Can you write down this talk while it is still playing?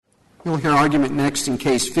You'll hear argument next in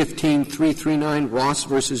Case 15-339, Ross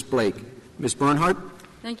v. Blake. Ms. Bernhardt.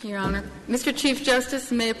 Thank you, Your Honor. Mr. Chief Justice,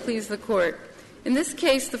 and may it please the Court. In this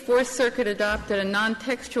case, the Fourth Circuit adopted a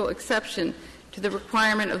non-textual exception to the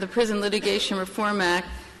requirement of the Prison Litigation Reform Act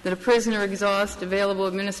that a prisoner exhaust available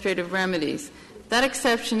administrative remedies. That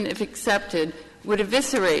exception, if accepted, would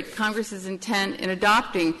eviscerate Congress's intent in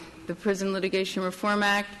adopting the Prison Litigation Reform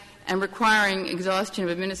Act and requiring exhaustion of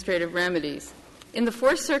administrative remedies. In the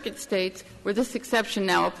Fourth Circuit states where this exception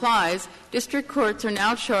now applies, district courts are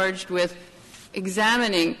now charged with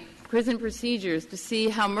examining prison procedures to see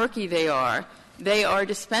how murky they are. They are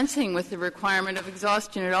dispensing with the requirement of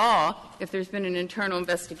exhaustion at all if there's been an internal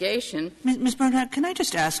investigation. Ms. Bernhardt, can I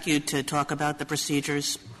just ask you to talk about the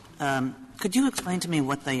procedures? Could you explain to me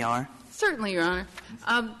what they are? Certainly, Your Honor.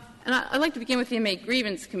 And I'd like to begin with the Inmate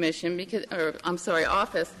Grievance Commission,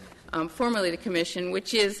 office, formerly the Commission,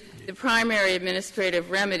 which is the primary administrative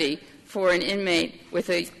remedy for an inmate with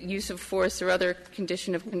a use of force or other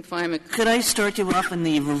condition of confinement. Could I start you off in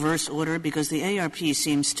the reverse order? Because the ARP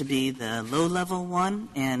seems to be the low-level one,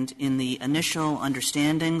 and in the initial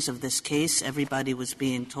understandings of this case, everybody was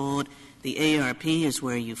being told the ARP is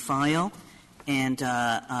where you file, and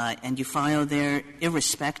you file there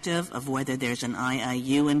irrespective of whether there's an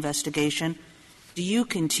IIU investigation. Do you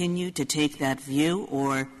continue to take that view,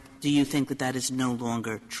 or do you think that that is no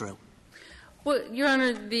longer true? Well, Your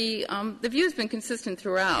Honor, the view has been consistent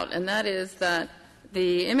throughout, and that is that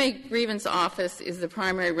the Inmate Grievance Office is the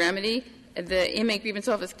primary remedy. The Inmate Grievance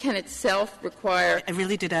Office can itself require — I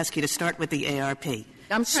really did ask you to start with the ARP.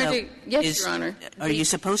 I'm trying to — yes, Your Honor. Are you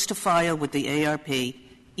supposed to file with the ARP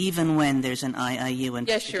even when there's an IIU investigation?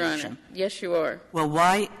 Yes, Your Honor. Yes, you are. Well,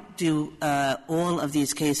 why do all of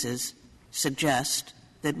these cases suggest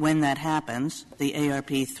that when that happens, the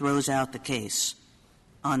ARP throws out the case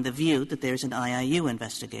on the view that there's an IIU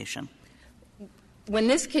investigation? When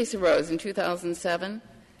this case arose in 2007,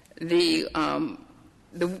 the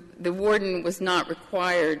warden was not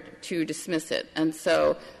required to dismiss it, and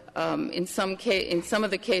so in some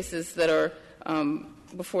of the cases that are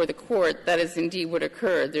before the court, that is indeed what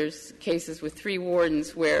occurred. There's cases with 3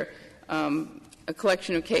 wardens where a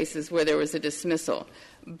collection of cases where there was a dismissal.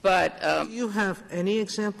 But do you have any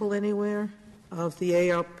example anywhere of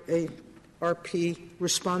the ARP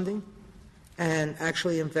responding and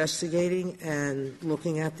actually investigating and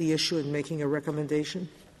looking at the issue and making a recommendation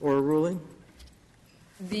or a ruling?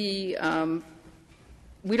 We don't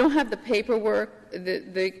have the paperwork.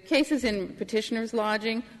 The cases in petitioner's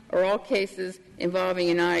lodging are all cases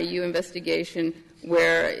involving an IIU investigation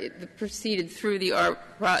where it proceeded through the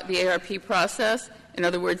ARP process. In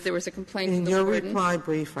other words, there was a complaint to the warden. In your reply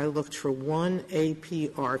brief, I looked for one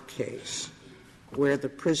APR case where the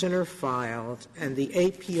prisoner filed and the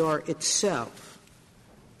APR itself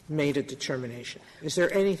made a determination. Is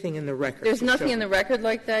there anything in the record? There's nothing in the record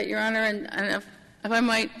like that, Your Honor. And if I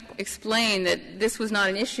might explain that this was not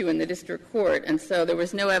an issue in the district court, and so there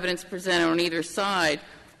was no evidence presented on either side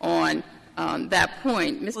on that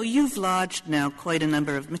point. Well, you've lodged now quite a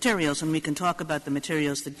number of materials, and we can talk about the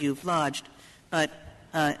materials that you've lodged. But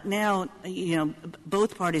now,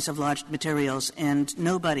 both parties have lodged materials, and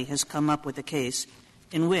nobody has come up with a case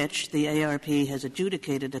in which the ARP has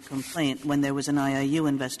adjudicated a complaint when there was an IIU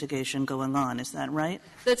investigation going on. Is that right?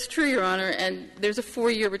 That's true, Your Honor, and there's a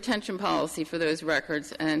 4-year retention policy for those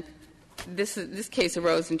records, and this case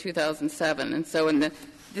arose in 2007. And so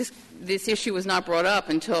this issue was not brought up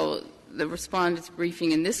until the Respondent's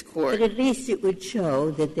briefing in this Court. But at least it would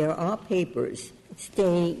show that there are papers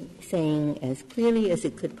saying as clearly as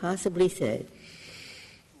it could possibly say,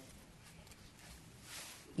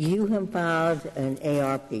 you have filed an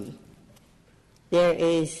ARP. There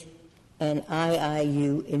is an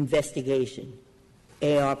IIU investigation.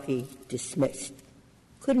 ARP dismissed.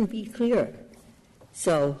 Couldn't be clearer.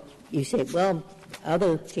 So you say, well,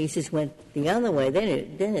 other cases went the other way.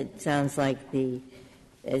 Then it sounds like the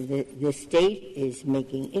State is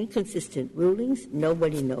making inconsistent rulings.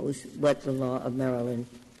 Nobody knows what the law of Maryland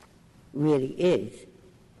really is.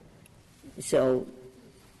 So,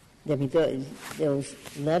 those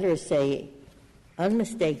letters say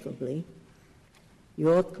unmistakably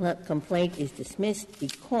your complaint is dismissed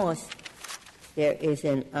because there is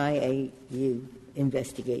an IIU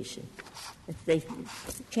investigation. They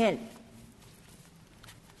can't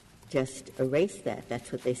just erase that.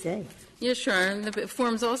 That's what they say. Yes, sure. And the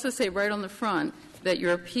forms also say right on the front that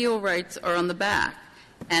your appeal rights are on the back.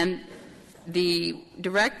 And the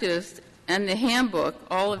directives and the handbook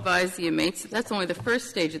all advise the inmates that's only the first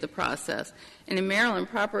stage of the process. And in Maryland,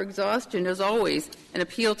 proper exhaustion is always an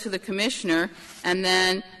appeal to the commissioner and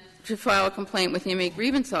then to file a complaint with the inmate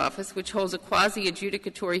grievance office, which holds a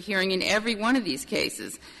quasi-adjudicatory hearing in every one of these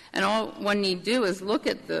cases. And all one need do is look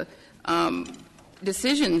at the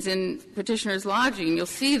decisions in Petitioner's Lodging, and you'll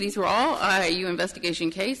see these were all IIU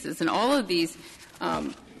investigation cases, and all of these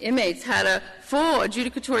inmates had a full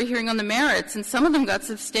adjudicatory hearing on the merits, and some of them got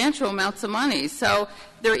substantial amounts of money. So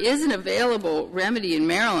there is an available remedy in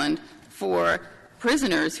Maryland for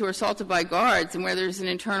prisoners who are assaulted by guards and where there's an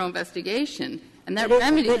internal investigation. And that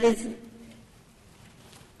remedy...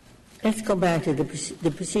 Let's go back to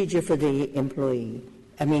the procedure for the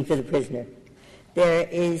for the prisoner. There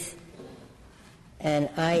is an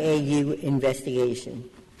IAU investigation.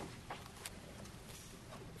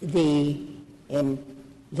 The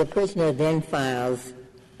prisoner then files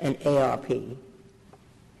an ARP.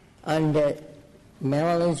 Under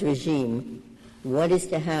Maryland's regime, what is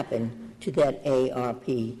to happen to that ARP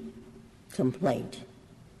complaint?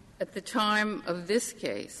 At the time of this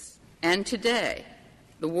case and today,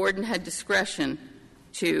 the warden had discretion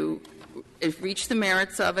to reach the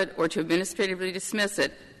merits of it or to administratively dismiss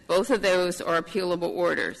it. Both of those are appealable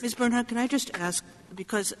orders. Ms. Bernhardt, can I just ask,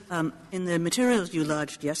 because in the materials you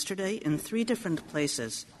lodged yesterday, in 3 different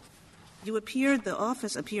places, the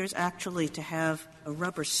office appears actually to have a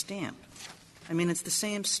rubber stamp. I mean, it's the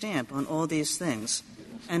same stamp on all these things.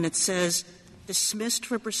 And it says, dismissed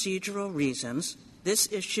for procedural reasons. This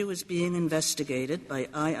issue is being investigated by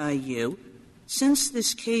IIU. Since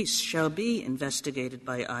this case shall be investigated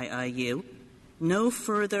by IIU, no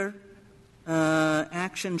further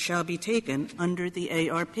action shall be taken under the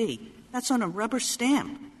ARP. That's on a rubber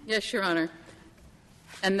stamp. Yes, Your Honor.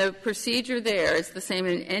 And the procedure there is the same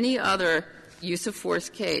in any other use of force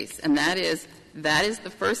case, and that is the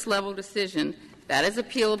first-level decision. That is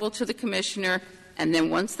appealable to the commissioner, and then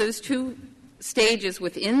once those 2 stages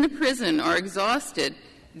within the prison are exhausted,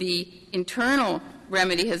 the internal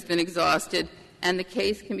remedy has been exhausted, and the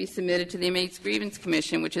case can be submitted to the Inmates Grievance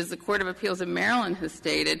Commission, which, as the Court of Appeals of Maryland has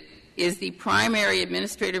stated, is the primary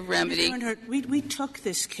administrative remedy. We took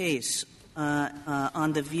this case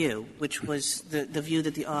on the view, which was the view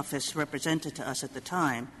that the office represented to us at the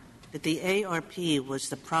time, that the ARP was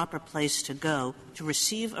the proper place to go to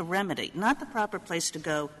receive a remedy, not the proper place to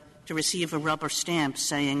go to receive a rubber stamp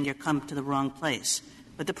saying you're come to the wrong place,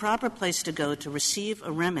 but the proper place to go to receive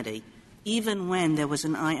a remedy even when there was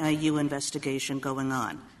an IIU investigation going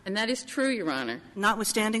on. And that is true, Your Honor.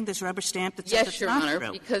 Notwithstanding this rubber stamp that says yes, it's Your not Honor,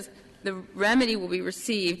 true. Because the remedy will be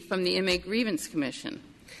received from the Inmate Grievance Commission.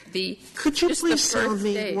 Could you please tell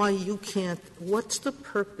me stage. why you can't – what's the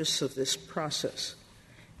purpose of this process?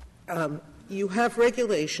 You have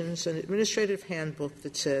regulations, an administrative handbook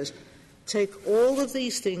that says take all of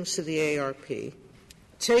these things to the ARP,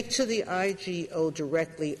 take to the IGO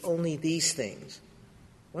directly only these things.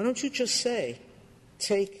 Why don't you just say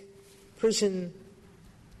take prison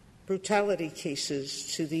brutality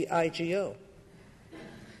cases to the IGO?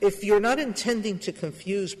 If you're not intending to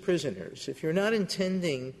confuse prisoners, if you're not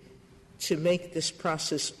intending to make this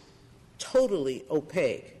process totally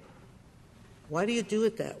opaque, why do you do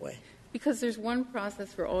it that way? Because there's one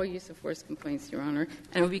process for all use of force complaints, Your Honor,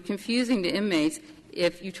 and it would be confusing to inmates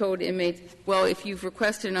if you told inmates, well, if you've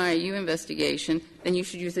requested an IIU investigation, then you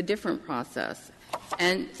should use a different process.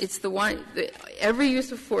 And it's the one – every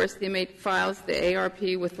use of force, the inmate files the ARP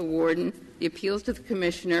with the warden, the appeals to the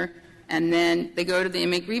commissioner, and then they go to the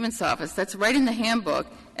Inmate Grievance Office. That's right in the handbook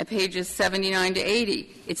at pages 79 to 80.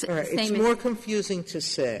 It's all right, the same. It's more confusing to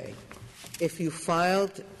say if you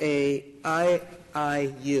filed a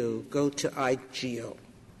IIU, go to IGO.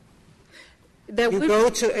 You go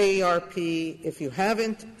to ARP. If you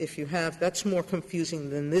haven't, if you have, that's more confusing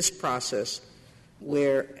than this process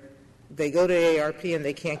where they go to ARP and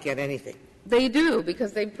they can't get anything. They do,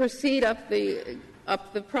 because they proceed up the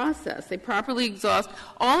process. They properly exhaust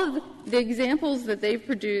all of the examples that they've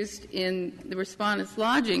produced in the Respondent's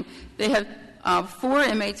Lodging. They have 4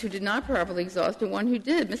 inmates who did not properly exhaust and 1 who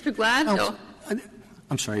did. Mr. Gladhill.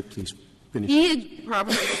 I'm sorry, please finish. He had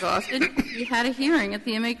properly exhausted. He had a hearing at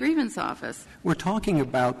the Inmate Grievance Office. We're talking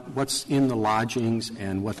about what's in the lodgings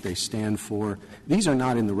and what they stand for. These are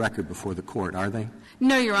not in the record before the court, are they?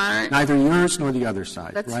 No, Your Honor. Neither yours nor the other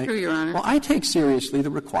side, That's right? true, Your Honor. Well, I take seriously the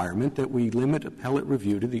requirement that we limit appellate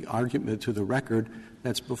review to the argument, to the record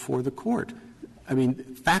that's before the court. I mean,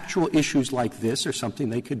 factual issues like this are something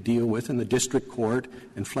they could deal with in the district court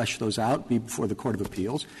and flesh those out, be before the Court of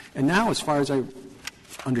Appeals. And now, as far as I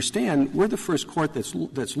understand, we're the first court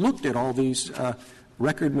that's looked at all these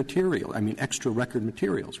record material, extra record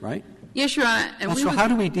materials, right? Yes, Your Honor. And so how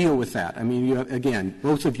do we deal with that? I mean, again,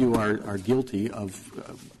 both of you are guilty of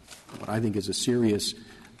what I think is a serious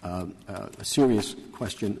a serious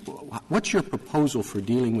question. What's your proposal for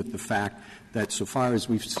dealing with the fact that, so far as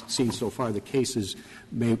we've seen so far, the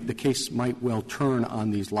case might well turn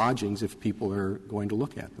on these lodgings if people are going to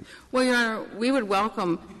look at them? Well, Your Honor, we would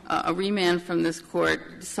welcome a remand from this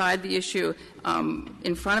Court, decide the issue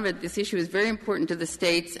in front of it. This issue is very important to the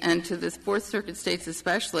states and to the Fourth Circuit states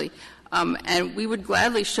especially. And we would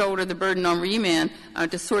gladly shoulder the burden on remand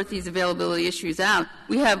to sort these availability issues out.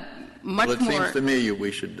 We have much more. Well, it seems to me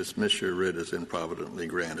we should dismiss your writ as improvidently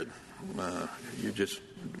granted.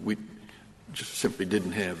 We just simply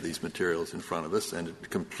didn't have these materials in front of us, and it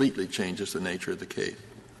completely changes the nature of the case.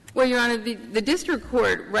 Well, Your Honor, the district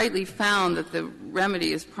court rightly found that the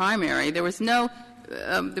remedy is primary. There was no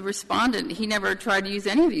the respondent, he never tried to use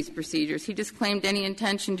any of these procedures. He disclaimed any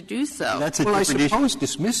intention to do so. Well, I suppose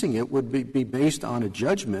dismissing it would be based on a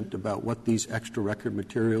judgment about what these extra record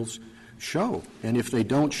materials show. And if they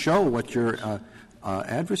don't show what your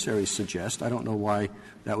adversaries suggest, I don't know why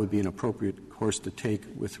that would be an appropriate course to take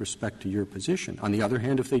with respect to your position. On the other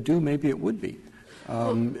hand, if they do, maybe it would be.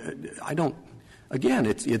 I don't — again,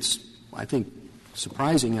 it's I think,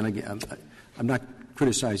 surprising, and again, I'm not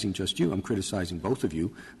criticizing just you, I'm criticizing both of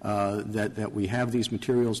you, that we have these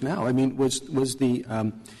materials now. I mean, was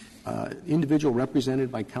the individual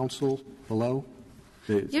represented by counsel below?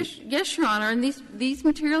 Yes, Your Honor, and these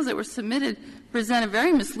materials that were submitted present a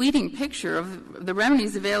very misleading picture of the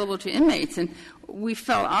remedies available to inmates, and we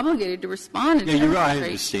felt obligated to respond. Yeah, you're right. I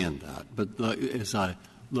understand that. But as I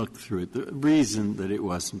looked through it, the reason that it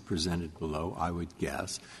wasn't presented below, I would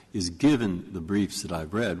guess, is given the briefs that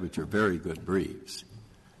I've read, which are very good briefs,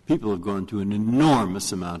 people have gone to an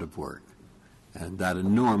enormous amount of work. And that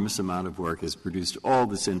enormous amount of work has produced all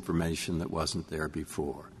this information that wasn't there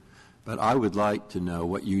before. But I would like to know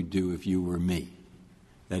what you'd do if you were me.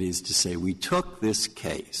 That is to say, we took this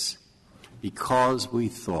case because we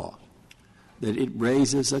thought that it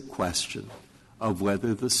raises a question of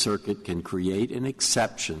whether the circuit can create an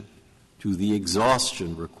exception to the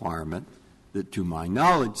exhaustion requirement that, to my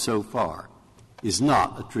knowledge so far, is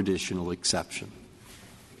not a traditional exception.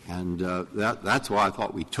 And that's why I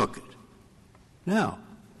thought we took it. Now,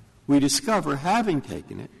 we discover, having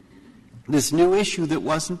taken it, this new issue that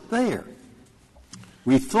wasn't there.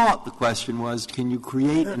 We thought the question was, can you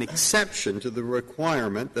create an exception to the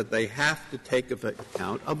requirement that they have to take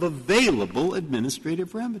account of available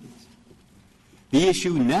administrative remedies? The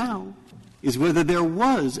issue now is whether there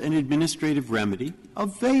was an administrative remedy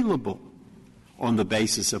available. On the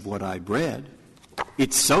basis of what I've read,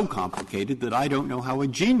 it's so complicated that I don't know how a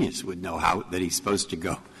genius would know how that he's supposed to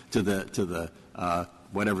go to the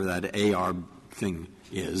whatever that AR thing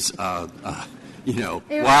is, while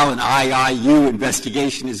an IIU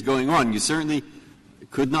investigation is going on. You certainly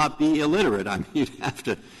could not be illiterate. I mean, you'd have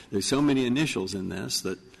to — there's so many initials in this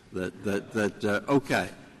that okay.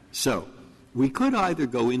 So we could either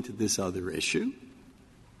go into this other issue,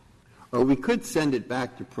 or we could send it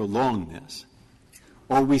back to prolong this,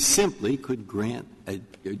 or we simply could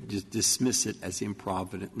just dismiss it as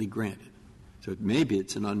improvidently granted. So maybe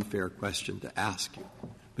it's an unfair question to ask you.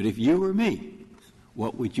 But if you were me,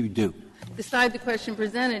 what would you do? Decide the question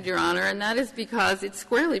presented, Your Honor, and that is because it's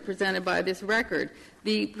squarely presented by this record.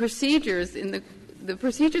 The procedures the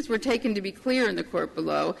procedures were taken to be clear in the court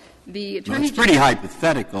below. The Attorney It's pretty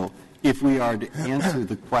hypothetical if we are to answer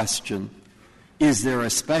the question, is there a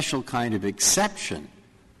special kind of exception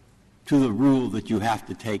to the rule that you have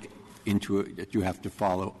to take into it, that you have to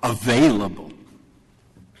follow available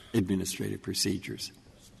administrative procedures,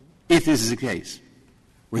 if this is the case,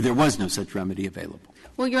 where there was no such remedy available?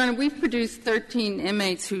 Well, Your Honor, we've produced 13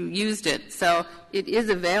 inmates who used it, so it is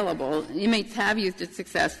available. Inmates have used it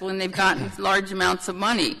successfully, and they've gotten large amounts of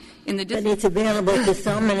money. But it's available to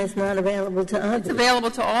some and it's not available to others. It's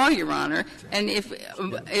available to all, Your Honor. And if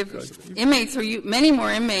inmates are many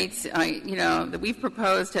more inmates, that we've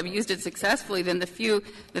proposed have used it successfully than the few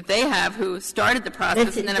that they have who started the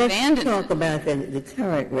process and then abandoned it. Let's talk about the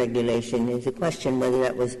current regulation. There's a question whether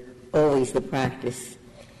that was always the practice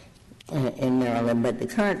in Maryland, but the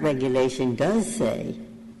current regulation does say,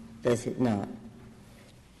 does it not,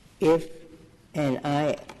 if an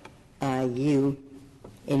IIU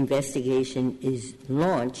investigation is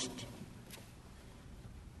launched,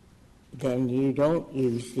 then you don't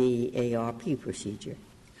use the ARP procedure.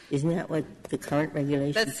 Isn't that what the current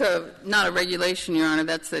regulation? That's not a regulation, Your Honor.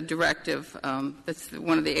 That's a directive. That's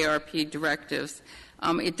one of the ARP directives.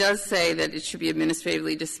 It does say that it should be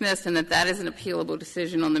administratively dismissed and that is an appealable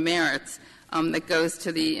decision on the merits that goes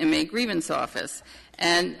to the inmate grievance office.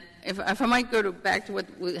 And if I might go back to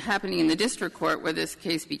what was happening in the district court where this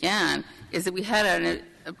case began, is that we had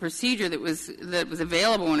a procedure that was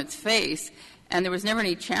available on its face, and there was never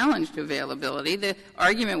any challenge to availability. The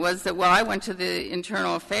argument was that, well, I went to the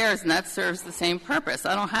Internal Affairs, and that serves the same purpose.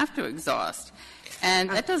 I don't have to exhaust. And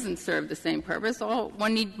that doesn't serve the same purpose. All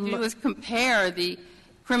one need to do is compare the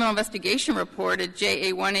criminal investigation report at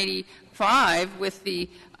JA 185 with the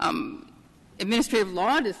administrative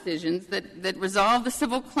law decisions that resolve the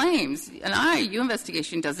civil claims. An IIU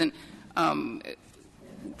investigation doesn't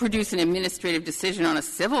produce an administrative decision on a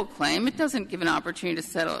civil claim. It doesn't give an opportunity to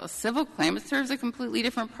settle a civil claim. It serves a completely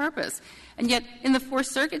different purpose. And yet, in the Fourth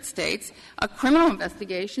Circuit states, a criminal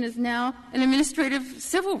investigation is now an administrative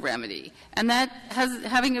civil remedy, and that has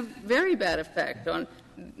having a very bad effect on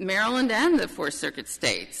Maryland and the Fourth Circuit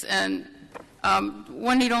states. And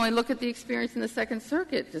one need only look at the experience in the Second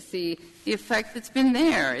Circuit to see the effect that's been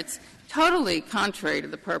there. It's totally contrary to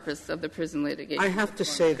the purpose of the Prison Litigation. I have to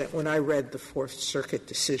say that when I read the Fourth Circuit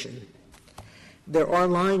decision, there are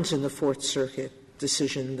lines in the Fourth Circuit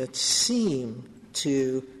decision that seem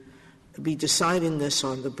to be deciding this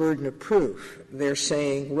on the burden of proof. They're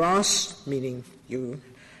saying Ross, meaning you,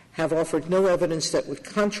 have offered no evidence that would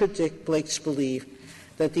contradict Blake's belief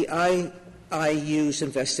that the IIU's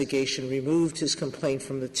investigation removed his complaint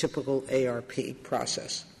from the typical ARP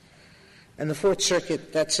process. And the Fourth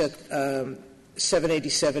Circuit, that's at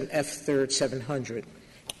 787 F. 3rd 700.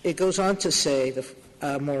 It goes on to say,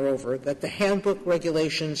 moreover, that the handbook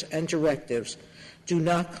regulations and directives do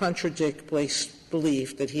not contradict Blake's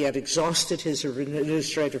belief that he had exhausted his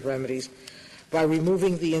administrative remedies by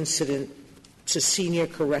removing the incident to senior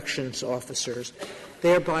corrections officers,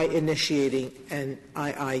 thereby initiating an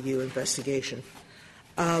IIU investigation.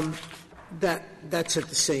 That's at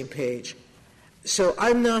the same page. So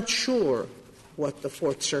I'm not sure what the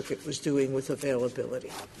Fourth Circuit was doing with availability.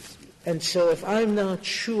 And so if I'm not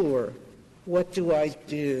sure, what do I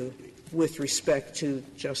do with respect to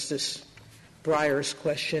Justice Breyer's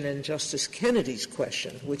question and Justice Kennedy's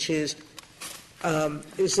question, which is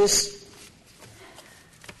this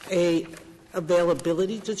a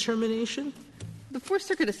availability determination? The Fourth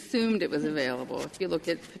Circuit assumed it was available. If you look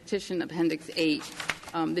at Petition Appendix 8,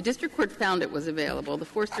 the district court found it was available. The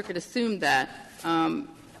Fourth Circuit assumed that.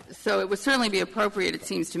 So it would certainly be appropriate, it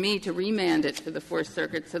seems to me, to remand it to the Fourth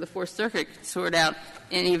Circuit so the Fourth Circuit could sort out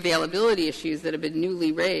any availability issues that have been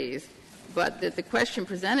newly raised, but that the question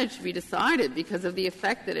presented should be decided because of the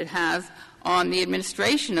effect that it has on the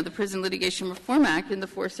administration of the Prison Litigation Reform Act in the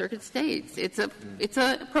Fourth Circuit states. It's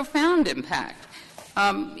a profound impact.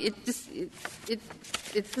 It's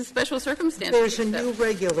a special circumstance. There's a new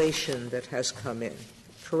regulation that has come in,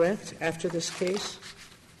 correct, after this case?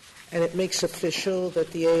 And it makes official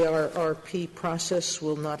that the ARRP process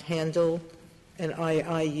will not handle an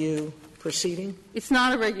IIU proceeding? It's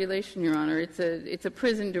not a regulation, Your Honor. It's a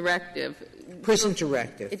prison directive. Prison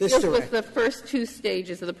directive. It deals with the first two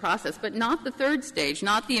stages of the process, but not the third stage,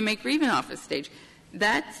 not the inmate grievance office stage.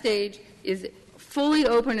 That stage is fully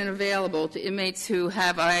open and available to inmates who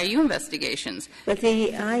have IIU investigations. But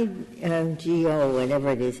the IGO,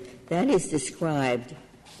 whatever it is, that is described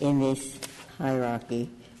in this hierarchy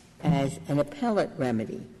as an appellate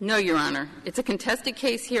remedy. No, Your Honor. It's a contested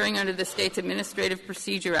case hearing under the State's Administrative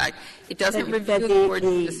Procedure Act. It doesn't review the board's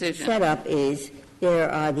decision. The setup is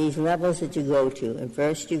there are these levels that you go to, and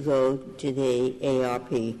first you go to the ARP,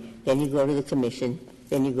 then you go to the commission,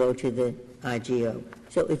 then you go to the IGO.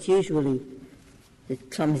 So it's usually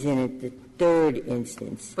it comes in at the third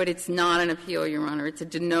instance. But it's not an appeal, Your Honor. It's a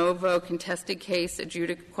de novo contested case,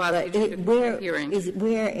 quasi-adjudicative hearing.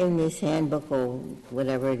 Where in this handbook or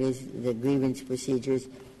whatever it is, the grievance procedures,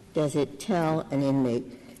 does it tell an inmate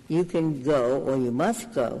you can go or you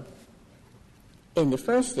must go in the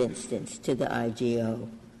first instance to the IGO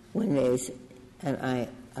when there's an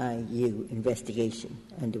IIU investigation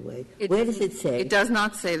underway? Where does it say? It does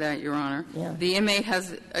not say that, Your Honor. Yeah. The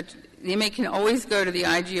inmate can always go to the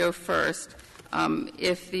IGO first.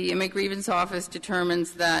 If the inmate grievance office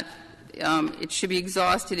determines that it should be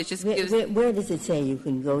exhausted, it just gives. Where does it say you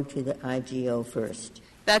can go to the IGO first?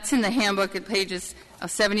 That's in the handbook at pages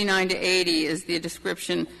 79 to 80 is the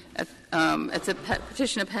description. It's a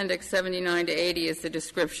petition appendix 79 to 80 is the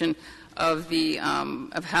description of the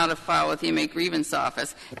of how to file with the inmate grievance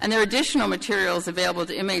office. And there are additional materials available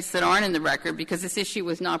to inmates that aren't in the record because this issue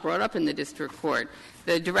was not brought up in the district court.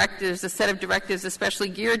 the directives, a set of directives especially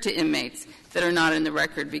geared to inmates that are not in the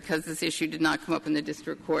record because this issue did not come up in the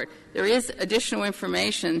district court. There is additional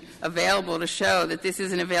information available to show that this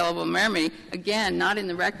is an available memory, again, not in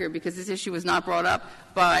the record because this issue was not brought up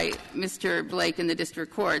by Mr. Blake in the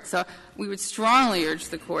district court. So we would strongly urge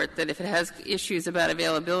the court that if it has issues about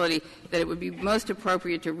availability, that it would be most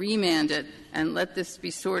appropriate to remand it and let this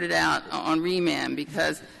be sorted out on remand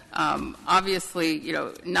because obviously,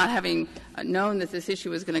 not having known that this issue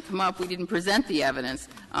was going to come up, we didn't present the evidence.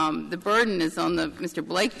 The burden is on Mr.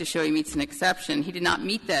 Blake to show he meets an exception. He did not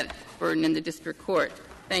meet that burden in the district court.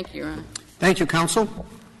 Thank you, Your Honor. Thank you, counsel.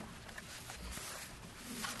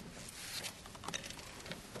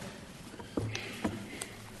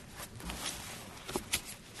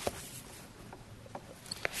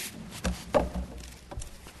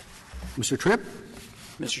 Mr. Tripp.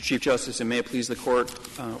 Mr. Chief Justice, and may it please the Court,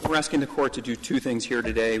 we're asking the Court to do two things here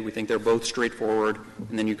today. We think they're both straightforward,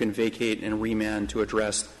 and then you can vacate and remand to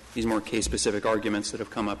address these more case-specific arguments that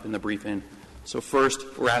have come up in the briefing. So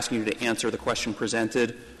first, we're asking you to answer the question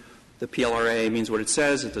presented. The PLRA means what it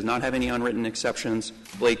says. It does not have any unwritten exceptions.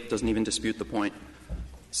 Blake doesn't even dispute the point.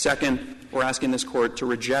 Second, we're asking this Court to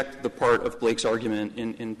reject the part of Blake's argument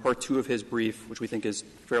in Part 2 of his brief, which we think is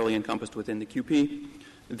fairly encompassed within the QP,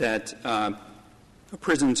 that a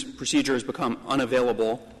prison's procedure has become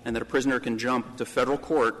unavailable and that a prisoner can jump to federal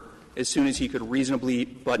court as soon as he could reasonably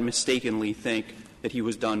but mistakenly think that he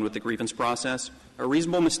was done with the grievance process. A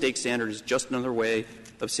reasonable mistake standard is just another way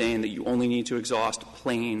of saying that you only need to exhaust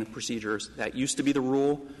plain procedures. That used to be the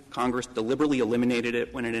rule. Congress deliberately eliminated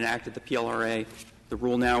it when it enacted the PLRA. The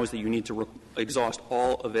rule now is that you need to exhaust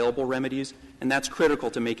all available remedies, and that's critical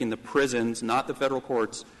to making the prisons, not the federal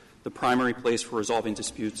courts, the primary place for resolving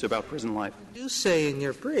disputes about prison life. You say in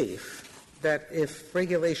your brief that if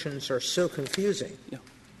regulations are so confusing,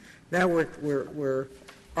 now we're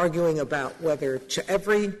arguing about whether to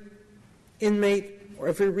every inmate or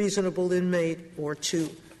every reasonable inmate or to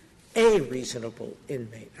a reasonable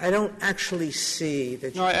inmate. I don't actually see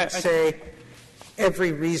that you can say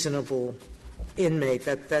every reasonable inmate.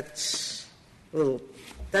 That's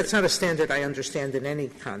not a standard I understand in any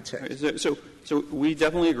context. So we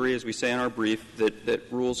definitely agree, as we say in our brief, that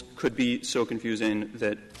rules could be so confusing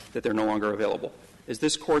that they're no longer available. As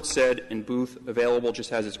this Court said in Booth, available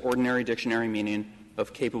just has its ordinary dictionary meaning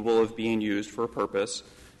of capable of being used for a purpose.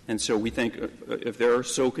 And so we think if they're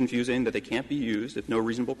so confusing that they can't be used, if no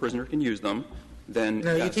reasonable prisoner can use them, then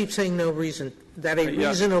No, you keep saying no reason. That a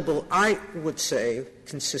reasonable, I would say,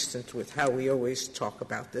 consistent with how we always talk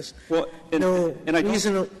about this, well,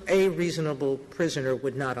 a reasonable prisoner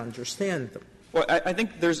would not understand them. Well, I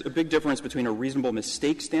think there's a big difference between a reasonable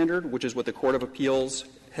mistake standard, which is what the Court of Appeals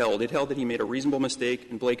held. It held that he made a reasonable mistake,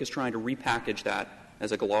 and Blake is trying to repackage that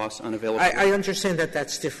as a gloss unavailable. I understand that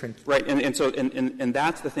that's different. Right, and so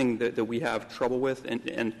that's the thing that we have trouble with,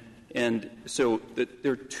 and so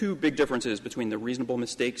there are two big differences between the reasonable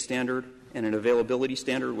mistake standard and an availability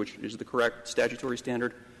standard, which is the correct statutory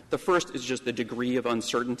standard. The first is just the degree of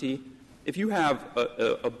uncertainty. If you have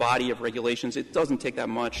a body of regulations, it doesn't take that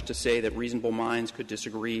much to say that reasonable minds could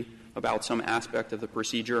disagree about some aspect of the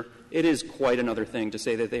procedure. It is quite another thing to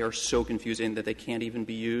say that they are so confusing that they can't even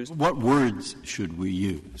be used. What words should we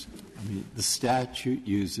use? I mean, the statute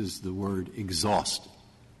uses the word exhausted.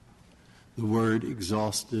 The word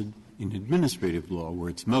exhausted in administrative law,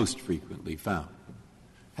 where it's most frequently found,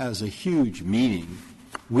 has a huge meaning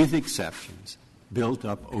with exceptions built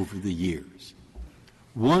up over the years.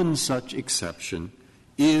 One such exception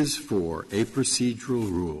is for a procedural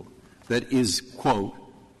rule that is, quote,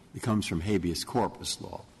 it comes from habeas corpus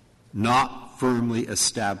law, not firmly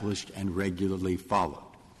established and regularly followed,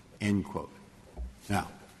 end quote. Now,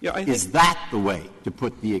 is that the way to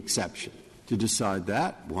put the exception? To decide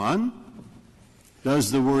that, one,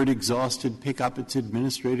 does the word exhausted pick up its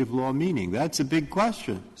administrative law meaning? That's a big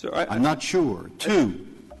question. So I'm not sure. Two,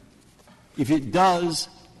 if it does,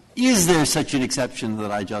 is there such an exception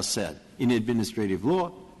that I just said in administrative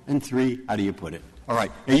law? And three, how do you put it? All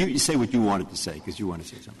right. Now, you say what you wanted to say, because you want to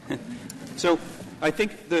say something. So I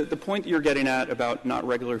think the point that you're getting at about not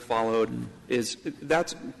regularly followed is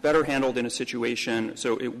that's better handled in a situation.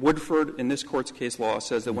 So Woodford, in this Court's case law,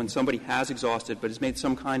 says that when somebody has exhausted but has made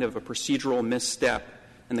some kind of a procedural misstep,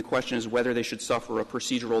 and the question is whether they should suffer a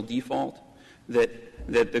procedural default, that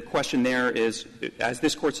the question there is, as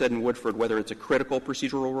this Court said in Woodford, whether it's a critical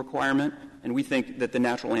procedural requirement, and we think that the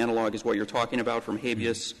natural analog is what you're talking about from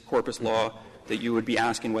habeas corpus law, that you would be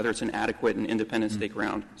asking whether it's an adequate and independent state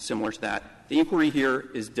ground, similar to that. The inquiry here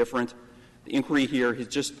is different. The inquiry here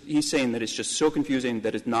is he's saying that it's just so confusing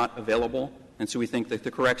that it's not available. And so we think that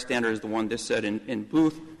the correct standard is the one this said in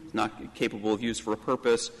Booth, not capable of use for a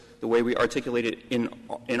purpose. The way we articulate it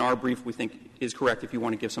in our brief we think is correct if you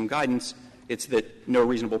want to give some guidance. It's that no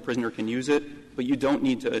reasonable prisoner can use it, but you don't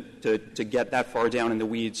need to get that far down in the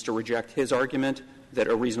weeds to reject his argument that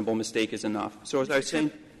a reasonable mistake is enough. So as I was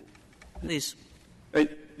saying, please.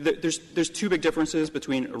 There's two big differences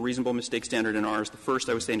between a reasonable mistake standard and ours. The first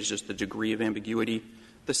I was saying is just the degree of ambiguity.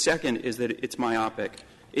 The second is that it's myopic.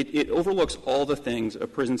 It overlooks all the things a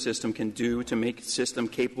prison system can do to make a system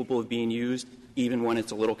capable of being used even when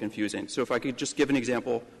it's a little confusing. So if I could just give an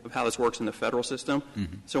example of how this works in the federal system.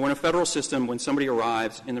 Mm-hmm. So in a federal system, when somebody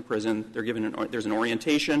arrives in the prison, they're given there's an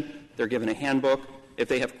orientation, they're given a handbook. If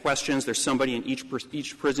they have questions, there's somebody in each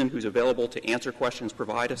prison who's available to answer questions,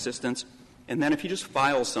 provide assistance. And then if he just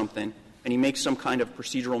files something and he makes some kind of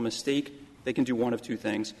procedural mistake, they can do one of two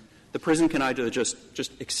things. The prison can either just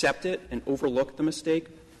accept it and overlook the mistake,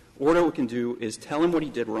 or what it can do is tell him what he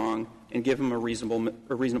did wrong and give him a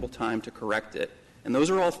reasonable time to correct it. And those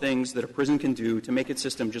are all things that a prison can do to make its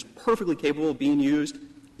system just perfectly capable of being used,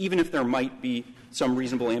 even if there might be some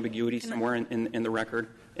reasonable ambiguity somewhere in the record.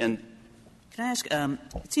 And can I ask,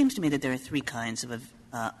 it seems to me that there are three kinds of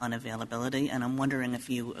unavailability, and I'm wondering if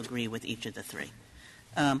you agree with each of the three.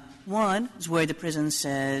 One is where the prison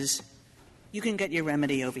says, you can get your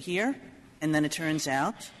remedy over here, and then it turns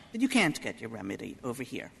out that you can't get your remedy over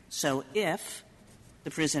here. So if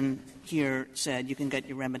the prison here said you can get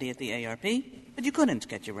your remedy at the ARP, but you couldn't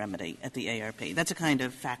get your remedy at the ARP, that's a kind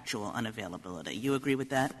of factual unavailability. You agree with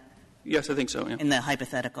that? Yes, I think so, yeah. In the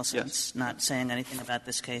hypothetical sense, yes. Not saying anything about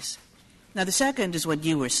this case. Now, the second is what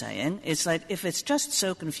you were saying. It's like if it's just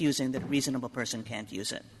so confusing that a reasonable person can't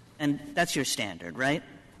use it. And that's your standard, right?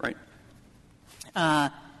 Right.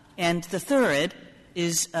 And the third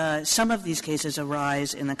is some of these cases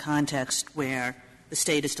arise in the context where the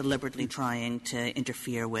state is deliberately trying to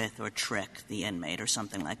interfere with or trick the inmate or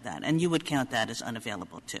something like that. And you would count that as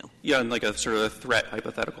unavailable, too. Yeah, and like a sort of a threat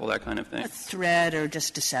hypothetical, that kind of thing. A threat or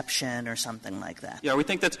just deception or something like that. Yeah, we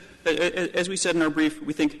think that's, as we said in our brief,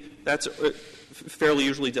 we think that's fairly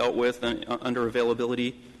usually dealt with under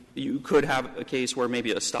availability. You could have a case where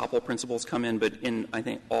maybe estoppel principles come in, but in, I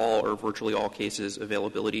think, all or virtually all cases,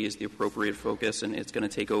 availability is the appropriate focus, and it's going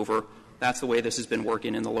to take over. That's the way this has been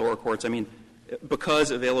working in the lower courts. I mean,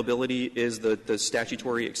 because availability is the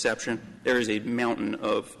statutory exception, there is a mountain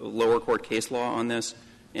of lower court case law on this,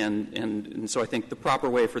 and so I think the proper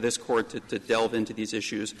way for this court to delve into these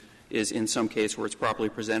issues is in some case where it's properly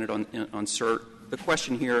presented on cert. The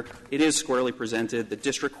question here, it is squarely presented. The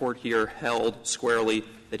district court here held squarely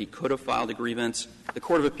that he could have filed a grievance. The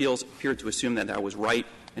Court of Appeals appeared to assume that that was right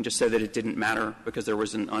and just said that it didn't matter because there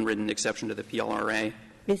was an unwritten exception to the PLRA.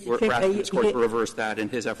 We're asking this court to reverse that in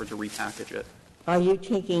his effort to repackage it. Are you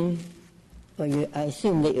taking, or I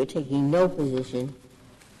assume that you're taking no position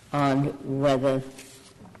on whether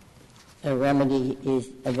a remedy is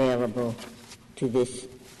available to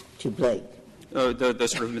Blake? The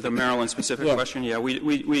sort of the Maryland-specific yes. question? Yeah,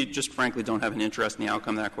 we just frankly don't have an interest in the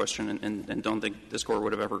outcome of that question and don't think this Court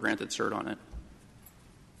would have ever granted cert on it.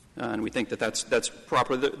 And we think that that's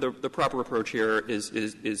proper. The proper approach here is,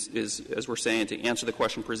 as we're saying, to answer the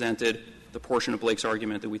question presented, the portion of Blake's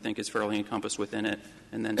argument that we think is fairly encompassed within it,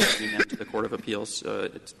 and then to the Court of Appeals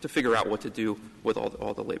to figure out what to do with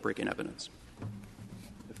all the late-breaking evidence.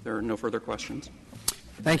 If there are no further questions.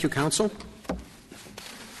 Thank you, counsel.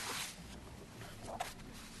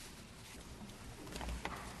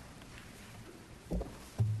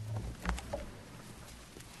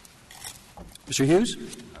 Mr. Hughes?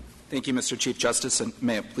 Thank you, Mr. Chief Justice, and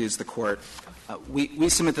may it please the Court. We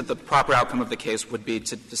submit that the proper outcome of the case would be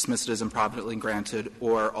to dismiss it as improvidently granted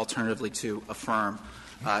or alternatively to affirm.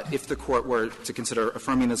 If the Court were to consider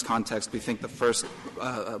affirming this context, we think the first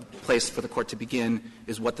place for the Court to begin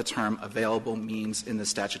is what the term available means in the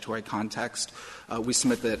statutory context. We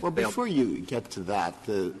submit that — Well, before you get to that,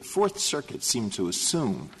 the Fourth Circuit seemed to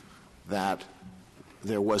assume that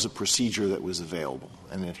there was a procedure that was available,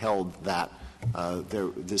 and it held that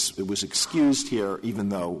it was excused here even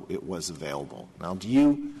though it was available. Now, do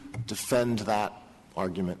you defend that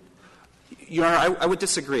argument? Your Honor, I would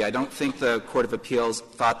disagree. I don't think the Court of Appeals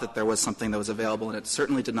thought that there was something that was available, and it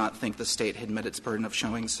certainly did not think the State had met its burden of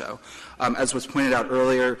showing so. As was pointed out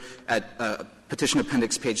earlier at Petition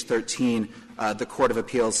Appendix page 13, the Court of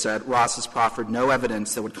Appeals said Ross has proffered no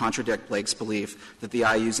evidence that would contradict Blake's belief that the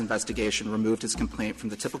IU's investigation removed his complaint from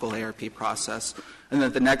the typical ARP process. And then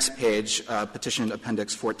at the next page, Petition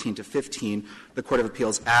Appendix 14 to 15, the Court of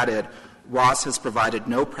Appeals added, Ross has provided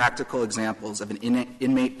no practical examples of an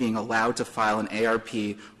inmate being allowed to file an ARP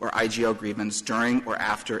or IGO grievance during or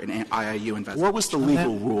after an IIU investigation. What was the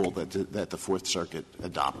legal rule that the Fourth Circuit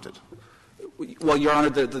adopted? Well, Your Honor,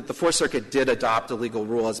 the Fourth Circuit did adopt a legal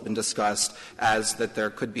rule, as has been discussed, as that there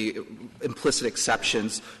could be implicit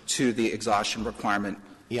exceptions to the exhaustion requirement.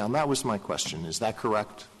 Yeah, and that was my question. Is that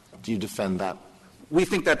correct? Do you defend that? We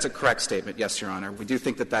think that's a correct statement, yes, Your Honor. We do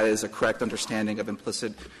think that that is a correct understanding of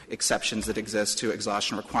implicit exceptions that exist to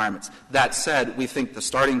exhaustion requirements. That said, we think the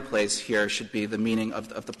starting place here should be the meaning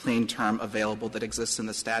of the plain term available that exists in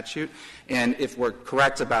the statute. And if we're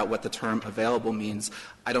correct about what the term available means,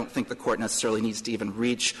 I don't think the Court necessarily needs to even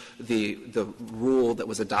reach the rule that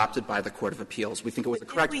was adopted by the Court of Appeals. We think it was a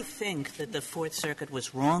correct. Did we think that the Fourth Circuit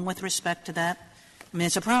was wrong with respect to that? I mean,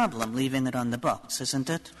 it's a problem leaving it on the books, isn't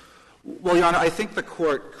it? Well, Your Honor, I think the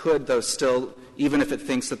Court could, though, still, even if it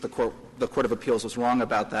thinks that the Court of Appeals was wrong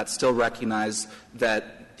about that, still recognize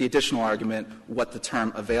that the additional argument, what the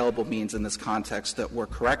term available means in this context, that we're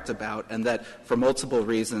correct about, and that for multiple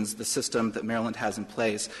reasons the system that Maryland has in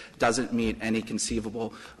place doesn't meet any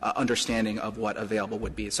conceivable understanding of what available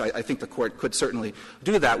would be. So I think the Court could certainly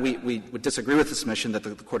do that. We would disagree with the submission that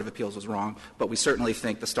the Court of Appeals was wrong, but we certainly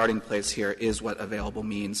think the starting place here is what available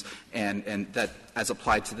means, and that as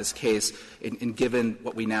applied to this case, and given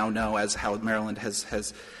what we now know as how Maryland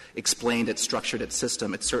has explained it, structured its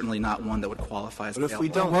system, it's certainly not one that would qualify as available. But if we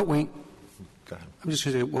don't, I'm just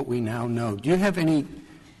going to say what we now know. Do you have any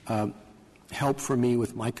help for me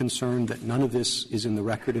with my concern that none of this is in the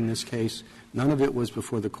record in this case? None of it was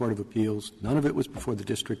before the Court of Appeals. None of it was before the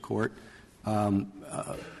district court.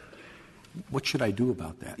 What should I do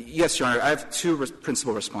about that? Yes, Your Honor. I have two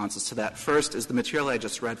principal responses to that. First is the material I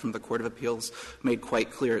just read from the Court of Appeals made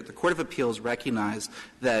quite clear. The Court of Appeals recognized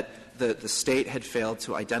that the State had failed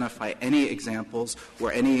to identify any examples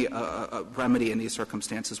where any remedy in these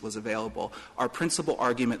circumstances was available. Our principal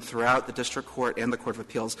argument throughout the district court and the Court of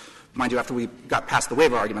Appeals, mind you, after we got past the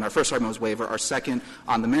waiver argument, our first argument was waiver. Our second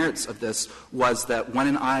on the merits of this was that when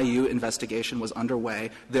an IIU investigation was underway,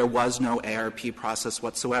 there was no ARP process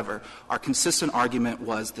whatsoever. Our consistent argument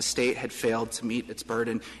was the State had failed to meet its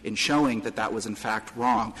burden in showing that that was in fact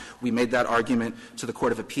wrong. We made that argument to the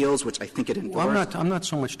Court of Appeals, which I think it endorsed. Well, I'm not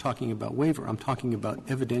so much talking about waiver. I'm talking about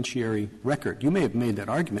evidentiary record. You may have made that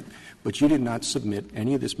argument, but you did not submit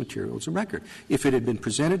any of this material as a record. If it had been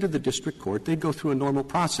presented to the district court, they'd go through a normal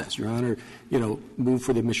process. Your Honor, move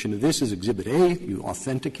for the admission of this as Exhibit A, you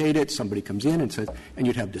authenticate it, somebody comes in and says, and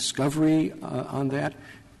you'd have discovery on that.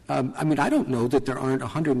 I mean, I don't know that there aren't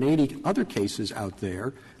 180 other cases out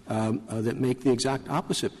there that make the exact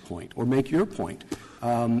opposite point or make your point.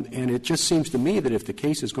 And it just seems to me that if the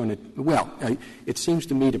case is going to — it seems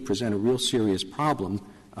to me to present a real serious problem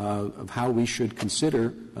of how we should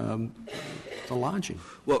consider the lodging.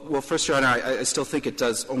 Well, first, Your Honor, I still think it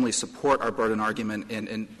does only support our burden argument,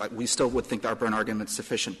 and we still would think that our burden argument is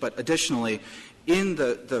sufficient. But additionally, in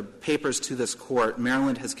the papers to this Court,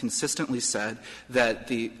 Maryland has consistently said that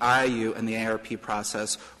the IIU and the ARP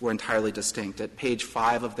process were entirely distinct. At page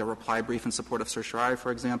 5 of their reply brief in support of certiorari,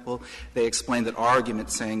 for example, they explained that our argument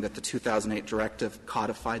saying that the 2008 directive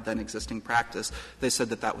codified then existing practice, they said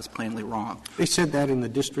that that was plainly wrong. They said that in the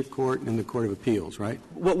district court and in the Court of Appeals, right?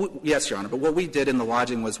 Yes, Your Honor. But what we did in the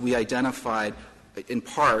lodging was we identified, in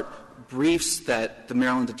part, briefs that the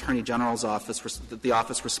Maryland Attorney General's office, the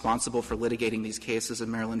office responsible for litigating these cases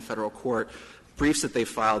in Maryland Federal Court, briefs that they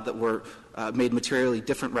filed that were made materially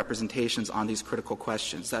different representations on these critical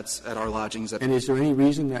questions. That's at our lodgings. And is there any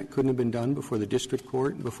reason that couldn't have been done before the district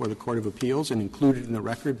court, before the Court of Appeals, and included in the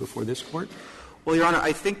record before this Court? Well, Your Honor,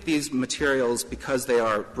 I think these materials, because they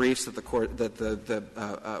are briefs that the Court, that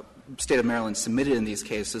the State of Maryland submitted in these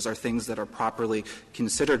cases, are things that are properly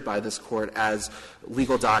considered by this Court as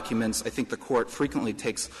legal documents. I think the Court frequently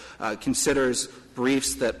considers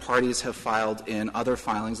briefs that parties have filed in other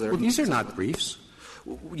filings that are. Well, these are not briefs.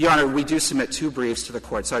 Your Honor, we do submit two briefs to the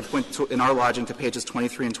Court. So I'd point to, in our lodging, to pages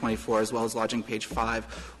 23 and 24, as well as lodging page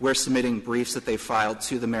 5. We're submitting briefs that they filed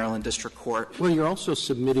to the Maryland District Court. Well, you're also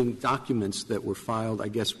submitting documents that were filed, I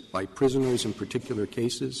guess, by prisoners in particular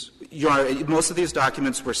cases? Your Honor, most of these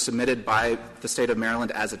documents were submitted by the State of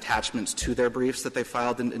Maryland as attachments to their briefs that they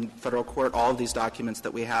filed in Federal Court. All of these documents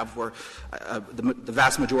that we have were, the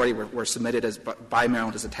vast majority were submitted by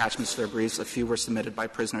Maryland as attachments to their briefs. A few were submitted by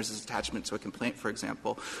prisoners as attachment to a complaint, for example.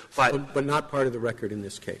 But not part of the record in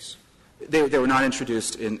this case. They were not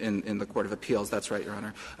introduced in the Court of Appeals. That's right, Your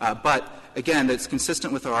Honor. But, again, it's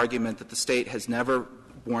consistent with our argument that the State has never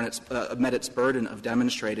met its burden of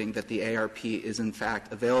demonstrating that the ARP is in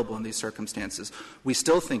fact available in these circumstances. We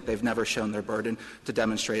still think they've never shown their burden to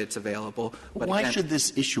demonstrate it's available. But why should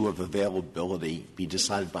this issue of availability be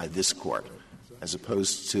decided by this Court as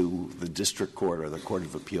opposed to the district court or the Court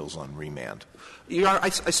of Appeals on remand? Your Honor, I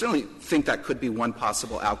certainly think that could be one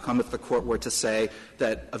possible outcome if the Court were to say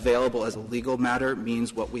that available as a legal matter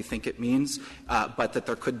means what we think it means, but that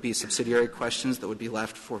there could be subsidiary questions that would be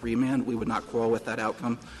left for remand. We would not quarrel with that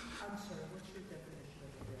outcome.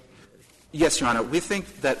 Yes, Your Honor. We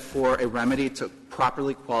think that for a remedy to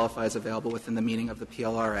properly qualify as available within the meaning of the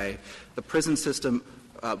PLRA, the prison system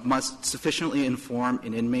must sufficiently inform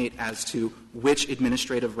an inmate as to which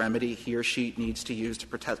administrative remedy he or she needs to use to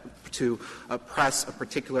press a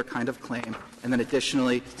particular kind of claim, and then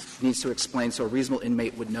additionally needs to explain so a reasonable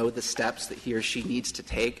inmate would know the steps that he or she needs to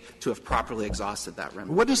take to have properly exhausted that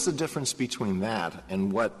remedy. What is the difference between that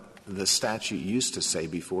and what the statute used to say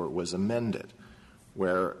before it was amended,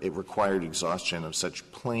 where it required exhaustion of such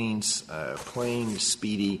plain,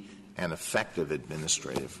 speedy, and effective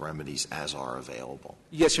administrative remedies as are available?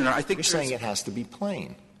 Yes, Your Honor. I think you're saying it has to be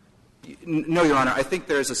plain. No, Your Honor. I think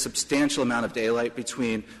there is a substantial amount of daylight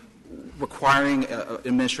between requiring an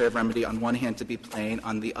administrative remedy on one hand to be plain,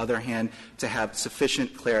 on the other hand to have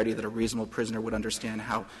sufficient clarity that a reasonable prisoner would understand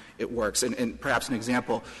how it works. And perhaps an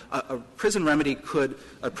example, a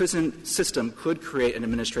prison system could create an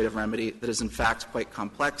administrative remedy that is in fact quite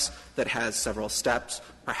complex, that has several steps.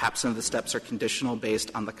 Perhaps some of the steps are conditional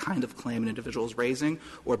based on the kind of claim an individual is raising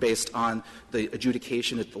or based on the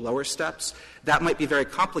adjudication at the lower steps. That might be very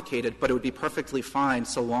complicated, but it would be perfectly fine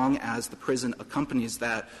so long as the prison accompanies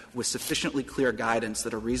that with sufficiently clear guidance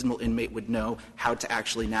that a reasonable inmate would know how to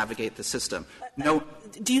actually navigate the system. No.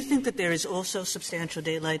 Do you think that there is also substantial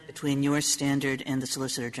daylight between your standard and the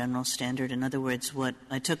Solicitor General's standard? In other words, what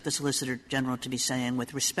I took the Solicitor General to be saying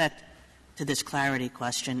with respect to this clarity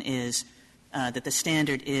question is that the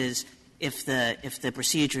standard is if the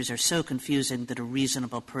procedures are so confusing that a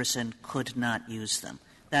reasonable person could not use them.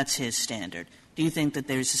 That's his standard. Do you think that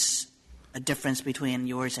there's a difference between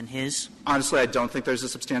yours and his? Honestly, I don't think there's a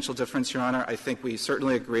substantial difference, Your Honor. I think we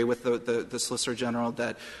certainly agree with the Solicitor General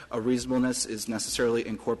that a reasonableness is necessarily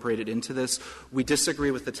incorporated into this. We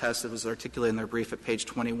disagree with the test that was articulated in their brief at page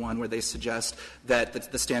 21, where they suggest that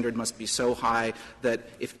the standard must be so high that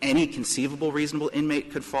if any conceivable reasonable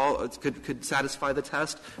inmate could satisfy the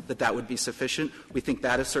test, that would be sufficient. We think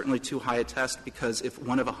that is certainly too high a test because if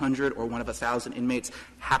one of 100 or one of 1,000 inmates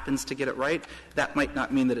happens to get it right, that might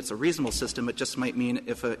not mean that it's a reasonable system. It just might mean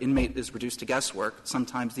if an inmate is reduced to guesswork,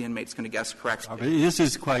 sometimes the inmate's going to guess correctly. This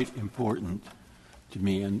is quite important to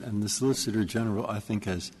me, and the Solicitor General, I think,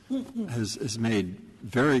 has made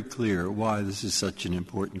very clear why this is such an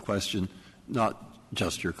important question, not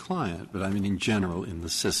just your client, but I mean in general in the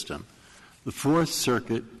system. The Fourth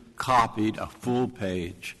Circuit copied a full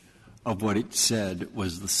page of what it said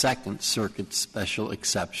was the Second Circuit special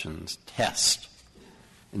exceptions test,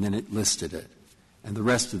 and then it listed it. And the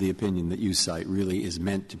rest of the opinion that you cite really is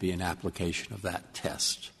meant to be an application of that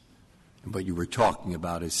test. And what you were talking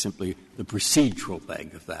about is simply the procedural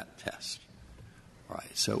leg of that test. All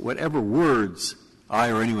right. So whatever words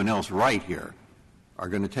I or anyone else write here are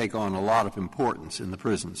going to take on a lot of importance in the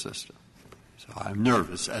prison system. So I'm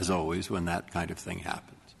nervous, as always, when that kind of thing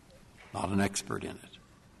happens. Not an expert in it.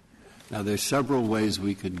 Now, there's several ways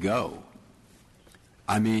we could go.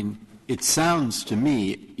 I mean, it sounds to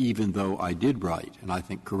me, even though I did write, and I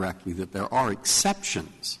think correctly, that there are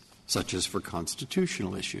exceptions, such as for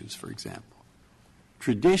constitutional issues, for example.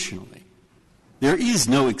 Traditionally, there is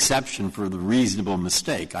no exception for the reasonable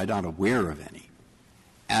mistake. I'm not aware of any.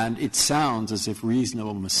 And it sounds as if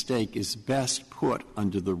reasonable mistake is best put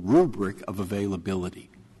under the rubric of availability.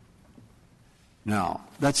 Now,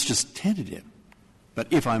 that's just tentative. But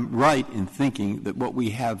if I'm right in thinking that what we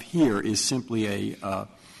have here is simply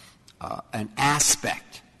an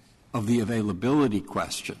aspect of the availability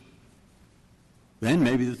question, then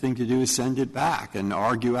maybe the thing to do is send it back and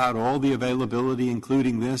argue out all the availability,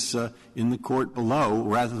 including this, in the court below,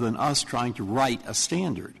 rather than us trying to write a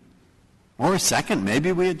standard. Or second,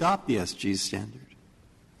 maybe we adopt the SG's standard.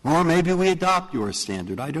 Or maybe we adopt your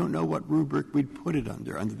standard. I don't know what rubric we'd put it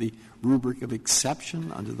under the rubric of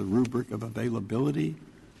exception, under the rubric of availability.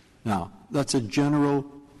 Now, that's a general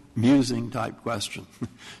musing-type question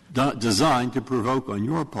designed to provoke on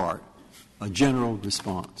your part a general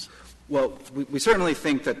response. Well, we certainly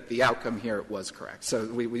think that the outcome here was correct. So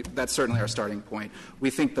that's certainly our starting point. We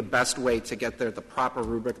think the best way to get there, the proper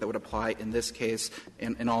rubric that would apply in this case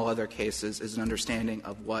and in all other cases, is an understanding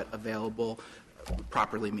of what available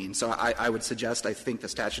properly mean. So I would suggest I think the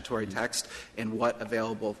statutory text and what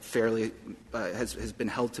available fairly has been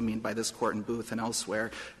held to mean by this Court in Booth and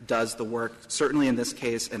elsewhere does the work, certainly in this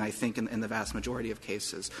case, and I think in the vast majority of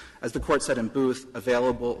cases. As the Court said in Booth,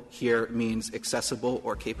 available here means accessible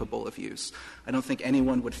or capable of use. I don't think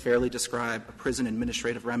anyone would fairly describe a prison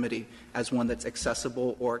administrative remedy as one that's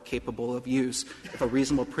accessible or capable of use if a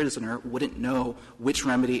reasonable prisoner wouldn't know which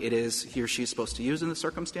remedy it is he or she is supposed to use in the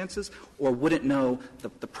circumstances, or wouldn't know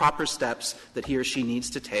the proper steps that he or she needs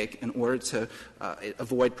to take in order to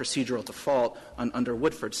avoid procedural default under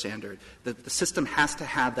Woodford's standard. The system has to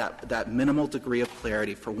have that minimal degree of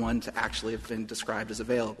clarity for one to actually have been described as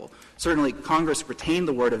available. Certainly, Congress retained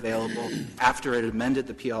the word available after it amended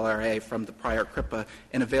the PLRA from the prior CRIPA,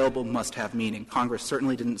 and available must have meaning. Congress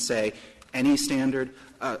certainly didn't say any standard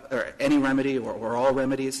or any remedy or all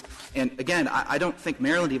remedies. And again, I don't think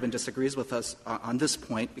Maryland even disagrees with us on this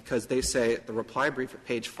point, because they say at the reply brief at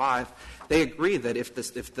page 5, they agree that if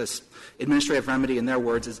this administrative remedy, in their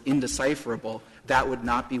words, is indecipherable, that would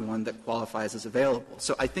not be one that qualifies as available.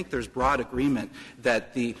 So I think there's broad agreement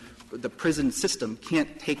that the prison system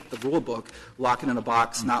can't take the rule book, lock it in a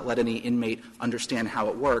box, not let any inmate understand how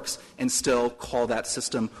it works, and still call that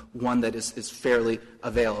system one that is fairly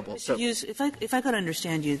available. So, Hughes, if I could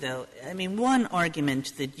understand you, though, I mean, one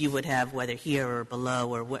argument that you would have, whether here or below,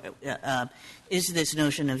 or is this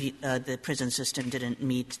notion of the prison system didn't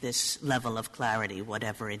meet this level of clarity,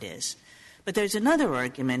 whatever it is. But there's another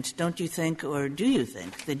argument, don't you think, or do you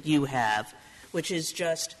think, that you have, which is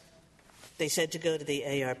just they said to go to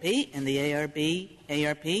the ARP, and the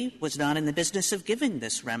ARP was not in the business of giving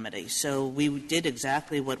this remedy. So we did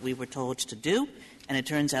exactly what we were told to do, and it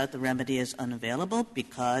turns out the remedy is unavailable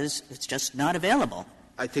because it's just not available.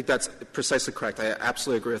 I think that's precisely correct. I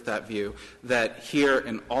absolutely agree with that view, that here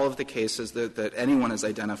in all of the cases that anyone has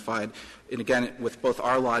identified, and again, with both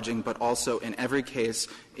our lodging, but also in every case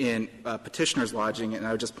in petitioner's lodging, and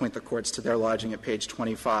I would just point the courts to their lodging at page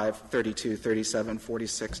 25, 32, 37,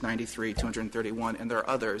 46, 93, 231, and there are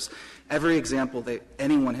others. Every example that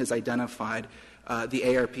anyone has identified,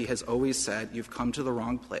 the ARP has always said, you've come to the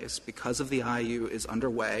wrong place. Because of the IU is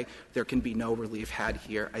underway, there can be no relief had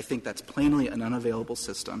here. I think that's plainly an unavailable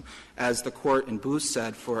system. As the Court in Booth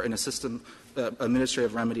said, for an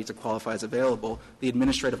administrative remedy to qualify as available, the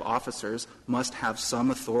administrative officers must have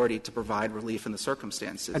some authority to provide relief in the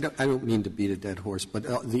circumstances. I don't mean to beat a dead horse, but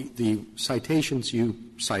the citations you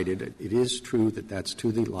cited, it is true that that's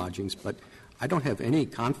to the lodgings, but I don't have any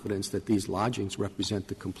confidence that these lodgings represent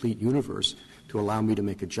the complete universe to allow me to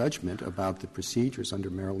make a judgment about the procedures under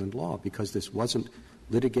Maryland law, because this wasn't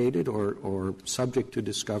litigated or subject to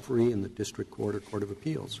discovery in the district court or court of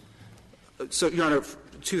appeals. So, Your Honor,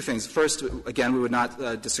 two things. First, again, we would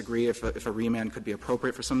not disagree if a remand could be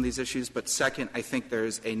appropriate for some of these issues. But second, I think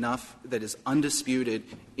there's enough that is undisputed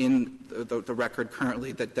in the record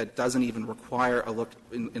currently that doesn't even require a look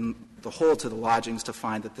in the whole to the lodgings to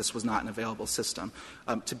find that this was not an available system.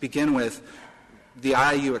 To begin with, the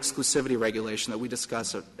IIU exclusivity regulation that we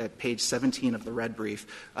discussed at page 17 of the red brief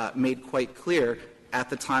made quite clear at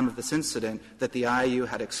the time of this incident that the IIU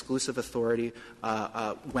had exclusive authority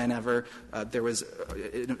whenever there was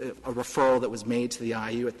a referral that was made to the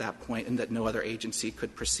IIU at that point, and that no other agency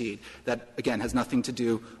could proceed. That, again, has nothing to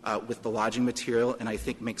do with the lodging material, and I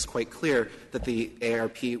think makes quite clear that the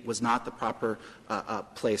ARP was not the proper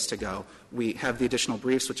place to go. We have the additional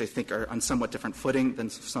briefs, which I think are on somewhat different footing than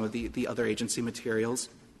some of the other agency materials.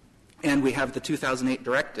 And we have the 2008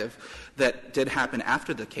 directive that did happen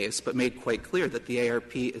after the case, but made quite clear that the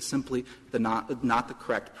ARP is simply not the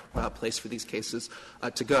correct place for these cases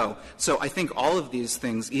to go. So I think all of these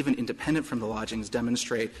things, even independent from the lodgings,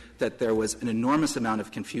 demonstrate that there was an enormous amount of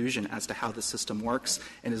confusion as to how the system works,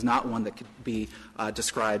 and is not one that could be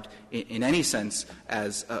described in any sense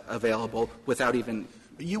as available without even.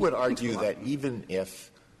 You would argue that even if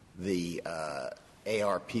the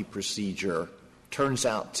ARP procedure turns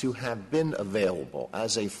out to have been available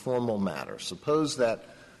as a formal matter, suppose that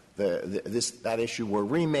that issue were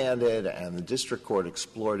remanded and the district court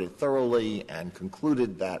explored it thoroughly and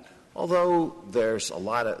concluded that although there's a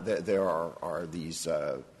lot of there are these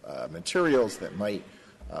materials that might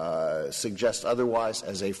suggest otherwise,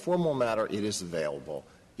 as a formal matter it is available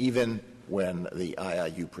even when the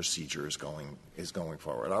IIU procedure is going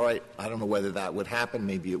forward. All right, I don't know whether that would happen.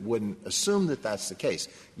 Maybe it wouldn't. Assume that that's the case.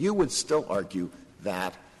 You would still argue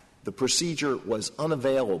that the procedure was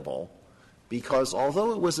unavailable because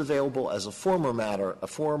although it was available as a formal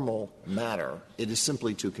matter, it is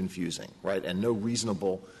simply too confusing, right? And no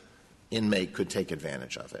reasonable inmate could take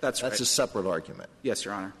advantage of it. That's right. That's a separate argument. Yes,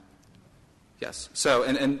 Your Honor. Yes. So,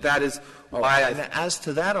 and that is why as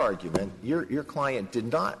to that argument, your client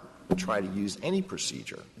did not try to use any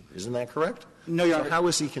procedure. Isn't that correct? No, Your Honor. So how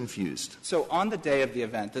was he confused? So on the day of the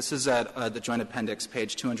event, this is at the Joint Appendix,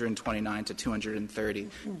 page 229 to 230,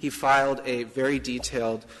 he filed a very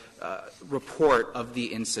detailed report of the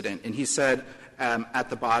incident. And he said at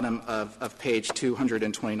the bottom of page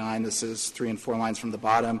 229, this is 3 and 4 lines from the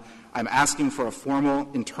bottom, I'm asking for a formal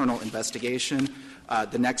internal investigation.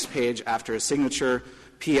 The next page after his signature,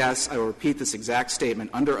 P.S. I will repeat this exact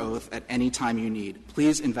statement under oath at any time you need.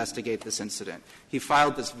 Please investigate this incident. He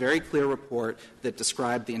filed this very clear report that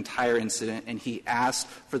described the entire incident, and he asked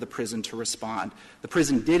for the prison to respond. The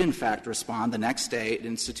prison did, in fact, respond. The next day, it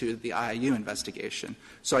instituted the IIU investigation.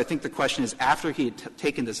 So I think the question is, after he had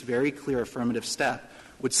taken this very clear affirmative step,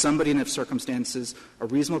 would somebody in his circumstances, a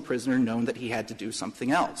reasonable prisoner, known that he had to do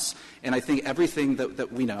something else? And I think everything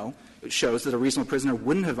that we know shows that a reasonable prisoner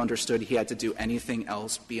wouldn't have understood he had to do anything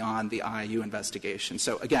else beyond the IIU investigation.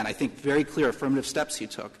 So, again, I think very clear affirmative steps he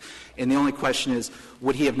took. And the only question is,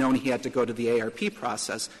 would he have known he had to go to the ARP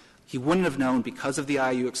process? He wouldn't have known because of the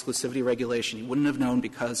IIU exclusivity regulation. He wouldn't have known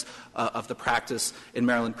because of the practice in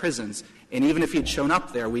Maryland prisons. And even if he had shown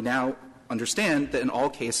up there, we now understand that in all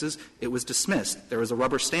cases it was dismissed. There was a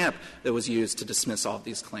rubber stamp that was used to dismiss all of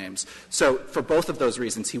these claims. So for both of those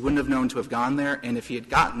reasons, he wouldn't have known to have gone there, and if he had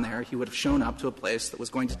gotten there, he would have shown up to a place that was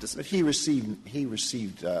going to dismiss. But he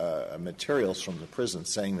received materials from the prison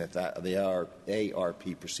saying that the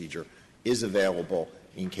ARP procedure is available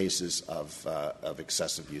in cases of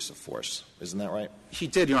excessive use of force. Isn't that right? He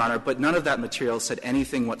did, Your Honor, but none of that material said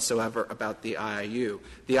anything whatsoever about the IIU.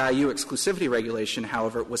 The IIU exclusivity regulation,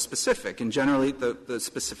 however, was specific, and generally the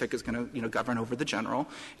specific is going to govern over the general.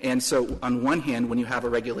 And so on one hand, when you have a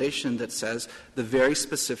regulation that says the very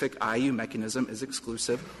specific IIU mechanism is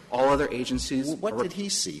exclusive, all other agencies What did he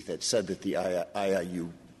see that said that the IIU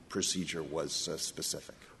procedure was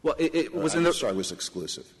specific? Well, it was was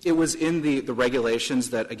exclusive. It was in the regulations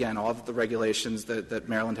that, again, all of the regulations that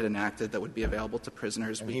Maryland had enacted that would be available to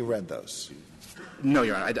prisoners. And he read those? No,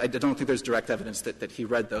 Your Honor. I don't think there's direct evidence that he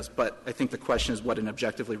read those. But I think the question is what an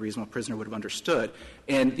objectively reasonable prisoner would have understood.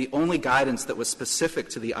 And the only guidance that was specific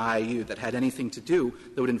to the IIU that had anything to do,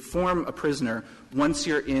 that would inform a prisoner, once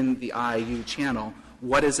you're in the IIU channel,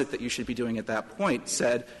 what is it that you should be doing at that point,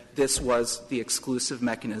 said this was the exclusive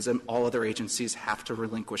mechanism. All other agencies have to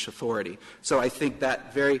relinquish authority. So I think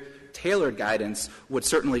that very tailored guidance would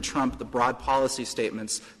certainly trump the broad policy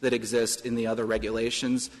statements that exist in the other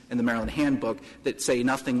regulations in the Maryland Handbook that say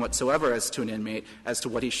nothing whatsoever as to an inmate as to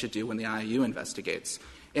what he should do when the IIU investigates.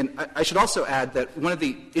 And I should also add that one of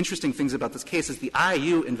the interesting things about this case is the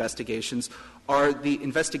IIU investigations are the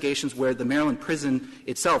investigations where the Maryland prison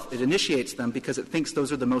itself, it initiates them because it thinks those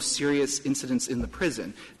are the most serious incidents in the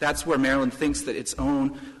prison. That's where Maryland thinks that its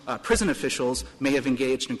own prison officials may have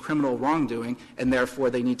engaged in criminal wrongdoing, and therefore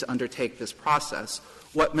they need to undertake this process.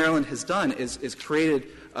 What Maryland has done is created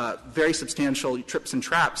very substantial trips and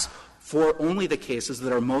traps for only the cases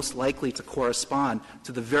that are most likely to correspond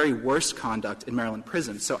to the very worst conduct in Maryland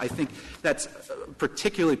prisons. So I think that's a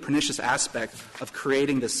particularly pernicious aspect of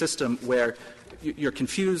creating the system where you're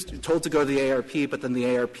confused, you're told to go to the ARP, but then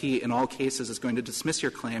the ARP in all cases is going to dismiss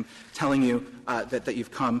your claim, telling you that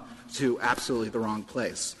you've come to absolutely the wrong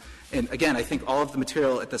place. And again, I think all of the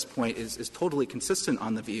material at this point is totally consistent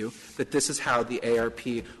on the view that this is how the ARP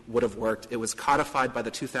would have worked. It was codified by the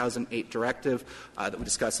 2008 directive that we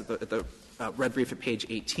discussed at the red brief at page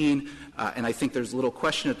 18. And I think there's little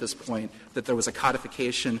question at this point that there was a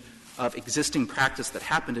codification of existing practice that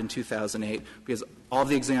happened in 2008, because all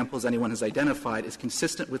the examples anyone has identified is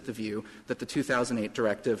consistent with the view that the 2008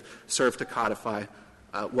 directive served to codify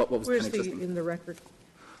what was Where's existing. in the record?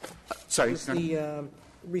 Sorry. Is the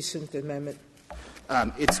recent amendment?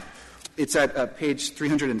 It's at page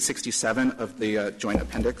 367 of the joint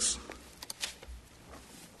appendix.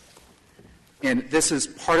 And this is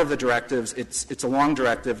part of the directives. It's a long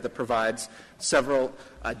directive that provides several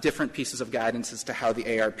different pieces of guidance as to how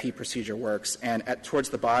the ARP procedure works. And towards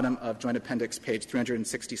the bottom of joint appendix page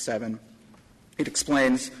 367, it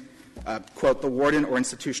explains, quote, the warden or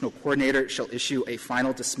institutional coordinator shall issue a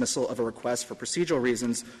final dismissal of a request for procedural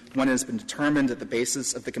reasons when it has been determined that the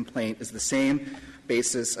basis of the complaint is the same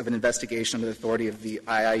basis of an investigation under the authority of the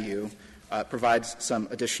IIU, provides some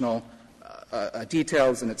additional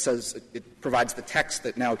details, and it says it provides the text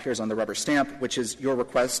that now appears on the rubber stamp, which is your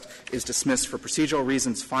request is dismissed for procedural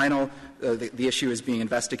reasons final. The issue is being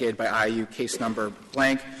investigated by IIU, case number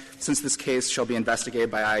blank. Since this case shall be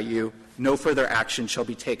investigated by IIU, no further action shall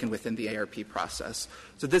be taken within the ARP process.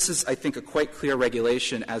 So this is, I think, a quite clear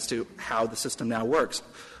regulation as to how the system now works.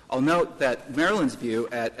 I'll note that Maryland's view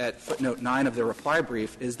at footnote 9 of their reply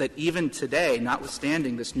brief is that even today,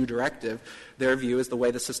 notwithstanding this new directive, their view is the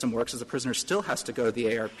way the system works is the prisoner still has to go to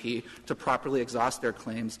the ARP to properly exhaust their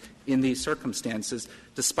claims in these circumstances,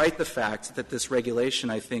 despite the fact that this regulation,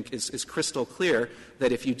 I think, is crystal clear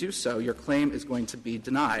that if you do so, your claim is going to be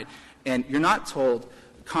denied. And you're not told,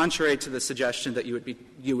 contrary to the suggestion that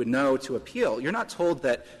you would know to appeal, you're not told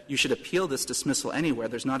that you should appeal this dismissal anywhere.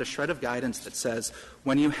 There's not a shred of guidance that says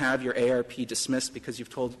when you have your ARP dismissed because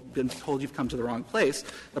you've been told you've come to the wrong place,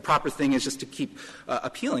 the proper thing is just to keep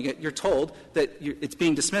appealing it. You're told that it's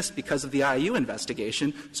being dismissed because of the IU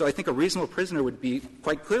investigation. So I think a reasonable prisoner would be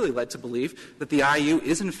quite clearly led to believe that the IU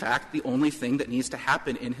is, in fact, the only thing that needs to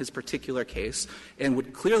happen in his particular case and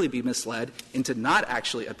would clearly be misled into not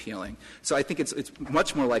actually appealing. So I think it's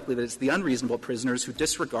much more likely that it's the unreasonable prisoners who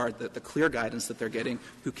disregard the clear guidance that they're getting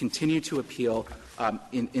who continue to appeal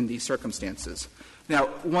in these circumstances. Now,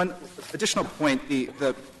 one additional point,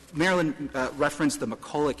 the Maryland referenced the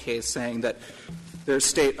McCullough case, saying that there's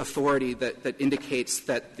state authority that indicates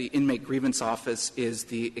that the inmate grievance office is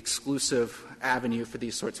the exclusive avenue for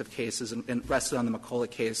these sorts of cases and rested on the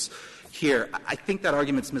McCullough case here. I think that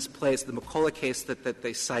argument's misplaced. The McCullough case that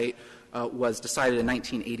they cite was decided in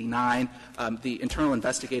 1989. The internal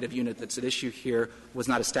investigative unit that's at issue here was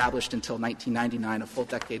not established until 1999, a full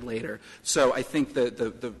decade later. So I think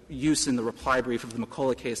the use in the reply brief of the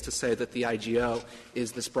McCullough case to say that the IGO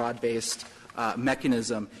is this broad-based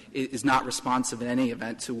mechanism is not responsive in any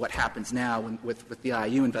event to what happens now with the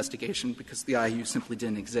IU investigation, because the IU simply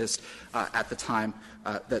didn't exist at the time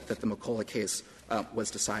that the McCullough case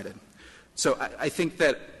was decided. So I think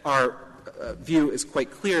that our view is quite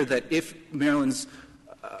clear that if Maryland's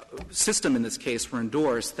system in this case were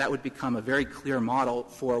endorsed, that would become a very clear model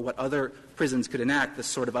for what other prisons could enact, this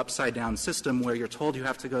sort of upside-down system where you're told you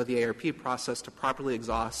have to go to the ARP process to properly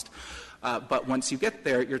exhaust. But once you get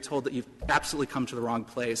there, you're told that you've absolutely come to the wrong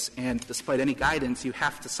place, and despite any guidance, you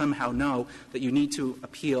have to somehow know that you need to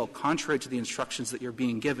appeal contrary to the instructions that you're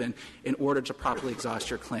being given in order to properly exhaust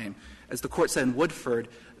your claim. As the Court said in Woodford,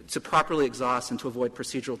 to properly exhaust and to avoid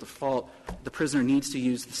procedural default, the prisoner needs to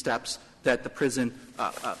use the steps that the prison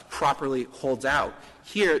properly holds out.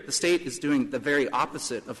 Here, the State is doing the very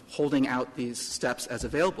opposite of holding out these steps as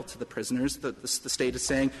available to the prisoners. The State is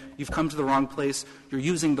saying, you've come to the wrong place, you're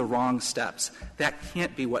using the wrong steps. That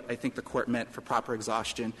can't be what I think the Court meant for proper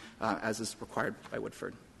exhaustion, as is required by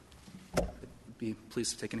Woodford. I'd be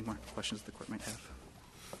pleased to take any more questions the Court might have.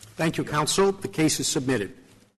 Thank you, counsel. The case is submitted.